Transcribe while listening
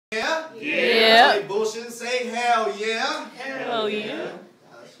Hell yeah. That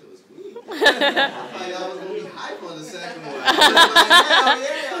shit was weak. I thought y'all was going to be hype on the second one. Hell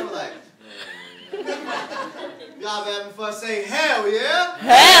yeah. I'm like, y'all been having fun saying hell yeah?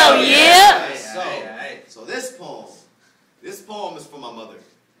 Hell yeah. So this poem is for my mother,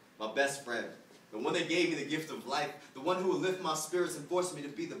 my best friend, the one that gave me the gift of life, the one who would lift my spirits and force me to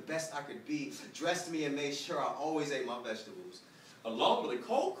be the best I could be, dressed me and made sure I always ate my vegetables. Along with a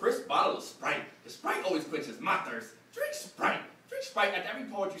cold, crisp bottle of Sprite. The Sprite always quenches my thirst. Drink Sprite. Drink Sprite at every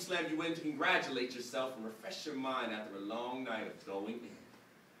poetry slam you win to congratulate yourself and refresh your mind after a long night of going in.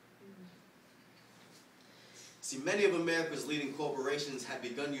 See, many of America's leading corporations have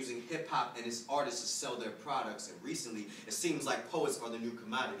begun using hip-hop and its artists to sell their products, and recently, it seems like poets are the new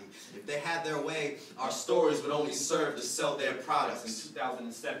commodity. If they had their way, our stories would only serve to sell their products. In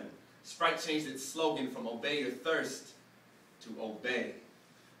 2007, Sprite changed its slogan from obey your thirst to obey.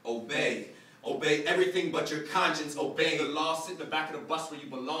 Obey. Obey everything but your conscience. Obey the law, sit in the back of the bus where you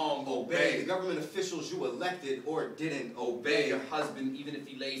belong. Obey the government officials you elected or didn't. Obey your husband even if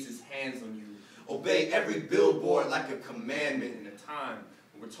he lays his hands on you. Obey every billboard like a commandment. In a time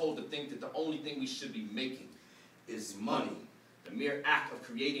when we're told to think that the only thing we should be making is money. The mere act of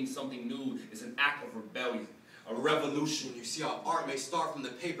creating something new is an act of rebellion. A revolution. You see, our art may start from the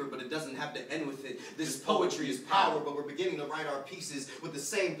paper, but it doesn't have to end with it. This poetry is power, but we're beginning to write our pieces with the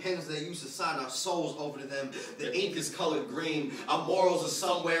same pens that used to sign our souls over to them. The ink is colored green. Our morals are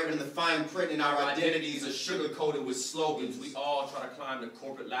somewhere in the fine print, and our identities are sugar-coated with slogans. We all try to climb the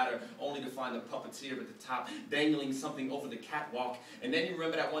corporate ladder, only to find the puppeteer at the top, dangling something over the catwalk. And then you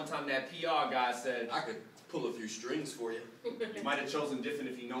remember that one time that PR guy said, I could pull a few strings for you. You might have chosen different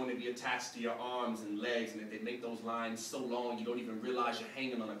if you known it'd be attached to your arms and legs, and if they make those lines so long you don't even realize you're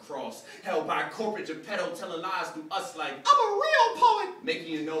hanging on a cross, held by a corporate Geppetto telling lies through us like, I'm a real poet,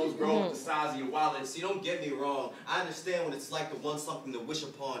 making your nose grow with the size of your wallet. See, don't get me wrong. I understand what it's like to want something to wish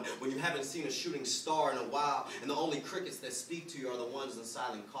upon when you haven't seen a shooting star in a while, and the only crickets that speak to you are the ones in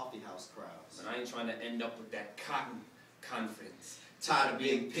silent coffee house crowds. And I ain't trying to end up with that cotton confidence. Tired of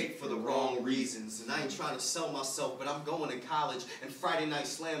being picked for the wrong reasons, and I ain't trying to sell myself, but I'm going to college, and Friday night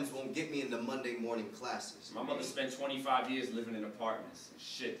slams won't get me into Monday morning classes. My mother spent 25 years living in apartments. And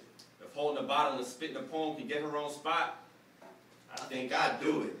shit, if holding a bottle and spitting a poem can get her own spot, I think I'd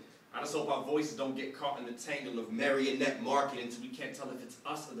do it. I just hope our voices don't get caught in the tangle of marionette marketing until we can't tell if it's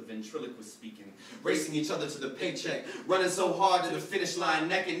us or the ventriloquist speaking. Racing each other to the paycheck, running so hard to the finish line,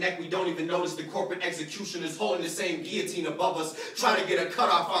 neck and neck, we don't even notice the corporate executioners holding the same guillotine above us, trying to get a cut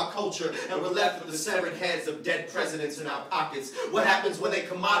off our culture, and we're left with the severed heads of dead presidents in our pockets. What happens when they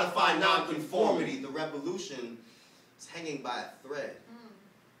commodify nonconformity? The revolution is hanging by a thread.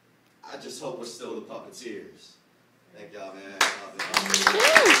 I just hope we're still the puppeteers. Thank y'all, man.